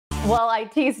Well, I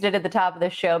teased it at the top of the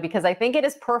show because I think it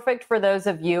is perfect for those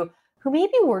of you who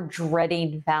maybe were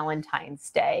dreading Valentine's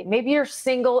Day. Maybe you're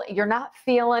single, you're not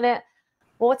feeling it.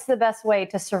 Well, what's the best way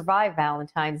to survive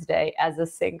Valentine's Day as a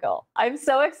single? I'm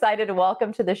so excited to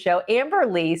welcome to the show Amber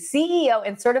Lee, CEO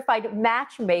and certified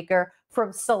matchmaker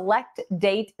from Select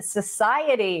Date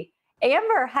Society.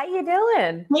 Amber, how you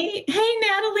doing? Hey,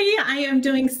 Natalie. I am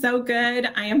doing so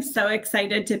good. I am so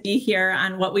excited to be here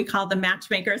on what we call the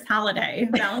matchmaker's holiday,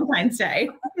 Valentine's Day.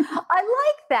 I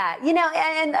like that.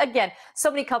 And again,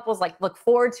 so many couples like look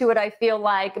forward to it, I feel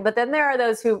like, but then there are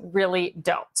those who really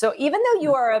don't. So even though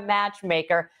you are a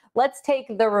matchmaker, let's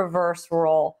take the reverse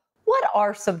role. What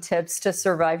are some tips to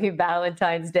surviving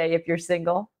Valentine's Day if you're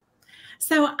single?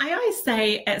 So I always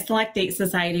say at Select Date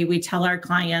Society, we tell our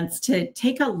clients to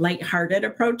take a lighthearted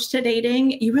approach to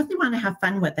dating. You really want to have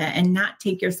fun with it and not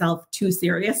take yourself too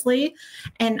seriously.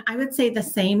 And I would say the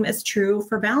same is true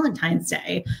for Valentine's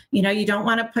Day. You don't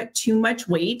want to put too much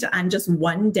weight on just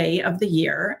one day of the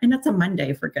year. And it's a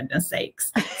Monday, for goodness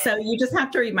sakes. So you just have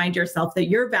to remind yourself that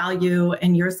your value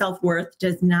and your self-worth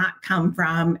does not come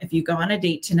from if you go on a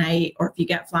date tonight or if you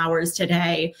get flowers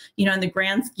today. In the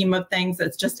grand scheme of things,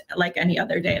 it's just like any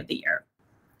other day of the year.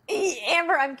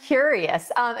 Amber, I'm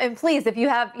curious, and please, if you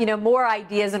have more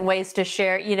ideas and ways to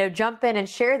share, jump in and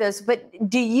share those. But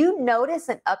do you notice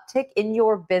an uptick in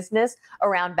your business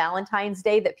around Valentine's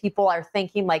Day that people are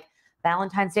thinking like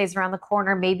Valentine's Day is around the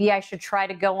corner? Maybe I should try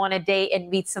to go on a date and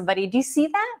meet somebody. Do you see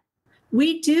that?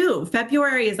 We do.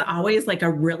 February is always like a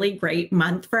really great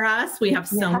month for us. We have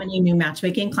so many new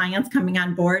matchmaking clients coming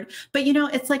on board. But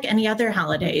it's like any other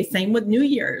holiday. Same with New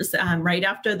Year's. Right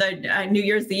after the New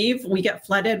Year's Eve, we get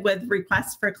flooded with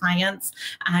requests for clients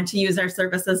to use our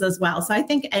services as well. So I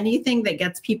think anything that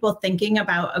gets people thinking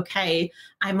about, okay,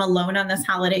 I'm alone on this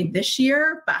holiday this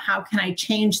year, but how can I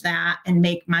change that and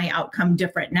make my outcome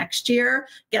different next year,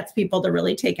 gets people to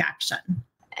really take action.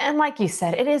 And like you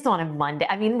said, it is on a Monday.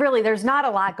 I mean, really, there's not a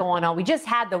lot going on. We just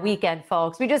had the weekend,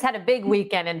 folks. We just had a big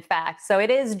weekend, in fact. So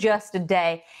it is just a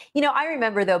day. I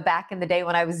remember, though, back in the day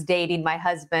when I was dating my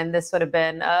husband, this would have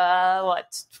been,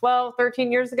 12, 13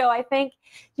 years ago, I think.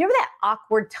 You remember that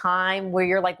awkward time where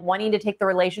you're like wanting to take the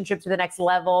relationship to the next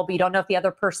level, but you don't know if the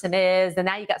other person is. And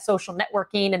now you got social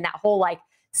networking and that whole like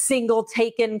single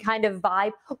taken kind of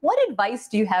vibe. What advice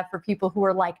do you have for people who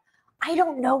are like, I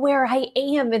don't know where I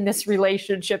am in this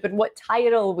relationship and what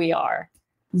title we are?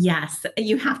 Yes,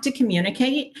 you have to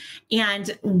communicate.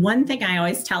 And one thing I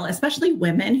always tell, especially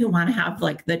women who want to have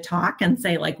like the talk and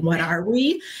say, like, what are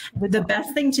we? The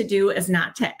best thing to do is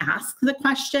not to ask the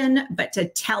question, but to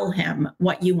tell him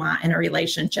what you want in a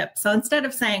relationship. So instead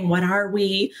of saying, what are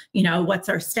we? What's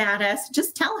our status?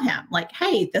 Just tell him, like,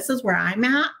 hey, this is where I'm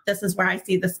at. This is where I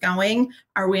see this going.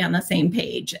 Are we on the same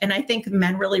page? And I think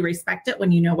men really respect it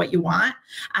when you know what you want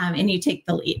and you take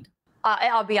the lead.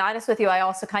 I'll be honest with you. I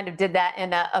also kind of did that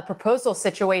in a proposal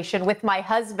situation with my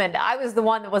husband. I was the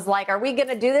one that was like, are we going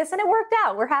to do this? And it worked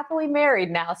out. We're happily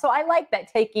married now. So I like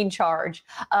that, taking charge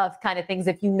of kind of things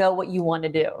if you know what you want to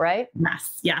do, right?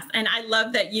 Yes. And I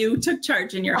love that you took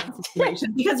charge in your own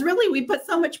situation because really we put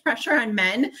so much pressure on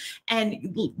men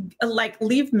and like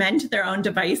leave men to their own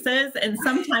devices. And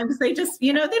sometimes they just,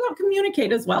 they don't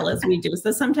communicate as well as we do.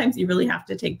 So sometimes you really have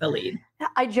to take the lead.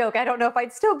 I joke, I don't know if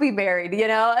I'd still be married,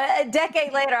 a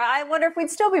decade later. I wonder if we'd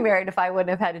still be married if I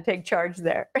wouldn't have had to take charge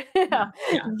there. Yeah.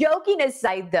 Joking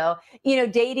aside, though,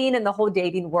 dating and the whole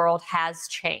dating world has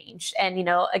changed. And,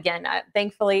 again,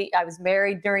 thankfully, I was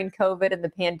married during COVID and the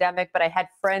pandemic, but I had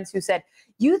friends who said,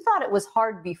 you thought it was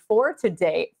hard before to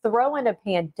date, throw in a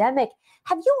pandemic.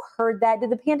 Have you heard that? Did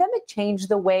the pandemic change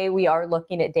the way we are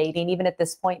looking at dating, even at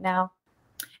this point now?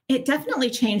 It definitely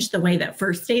changed the way that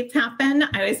first dates happen.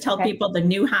 I always tell people the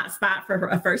new hotspot for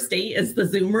a first date is the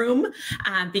Zoom room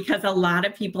because a lot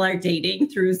of people are dating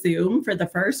through Zoom for the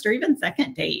first or even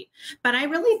second date. But I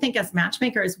really think as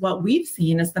matchmakers, what we've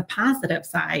seen is the positive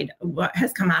side, what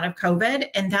has come out of COVID.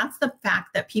 And that's the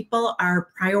fact that people are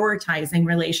prioritizing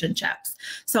relationships.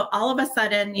 So all of a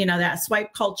sudden, that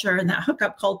swipe culture and that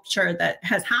hookup culture that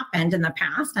has happened in the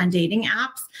past on dating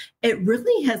apps, it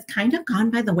really has kind of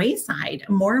gone by the wayside.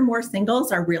 More and more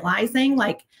singles are realizing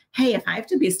like, hey, if I have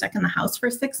to be stuck in the house for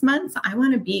 6 months, I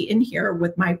want to be in here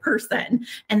with my person.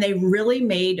 And they really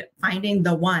made finding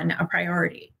the one a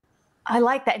priority. I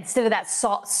like that instead of that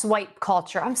swipe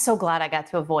culture. I'm so glad I got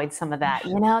to avoid some of that.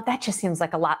 That just seems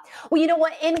like a lot. Well, you know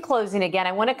what? In closing, again,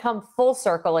 I want to come full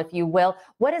circle, if you will.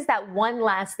 What is that one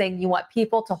last thing you want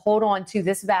people to hold on to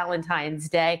this Valentine's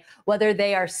Day, whether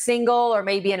they are single or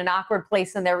maybe in an awkward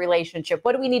place in their relationship?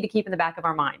 What do we need to keep in the back of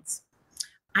our minds?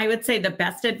 I would say the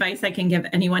best advice I can give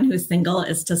anyone who's single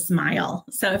is to smile.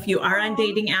 So if you are on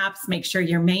dating apps, make sure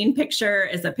your main picture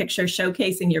is a picture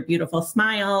showcasing your beautiful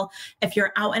smile. If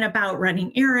you're out and about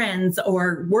running errands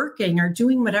or working or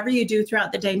doing whatever you do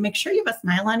throughout the day, make sure you have a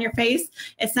smile on your face.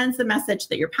 It sends the message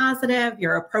that you're positive,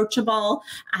 you're approachable.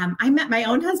 I met my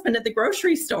own husband at the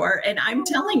grocery store, and I'm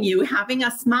telling you, having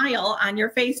a smile on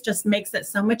your face just makes it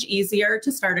so much easier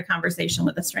to start a conversation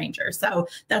with a stranger. So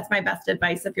that's my best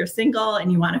advice if you're single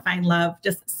and you want to find love.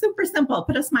 Just super simple.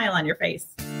 Put a smile on your face.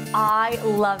 I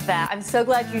love that. I'm so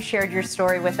glad you shared your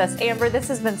story with us. Amber, this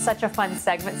has been such a fun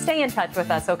segment. Stay in touch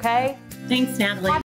with us, okay? Thanks, Natalie.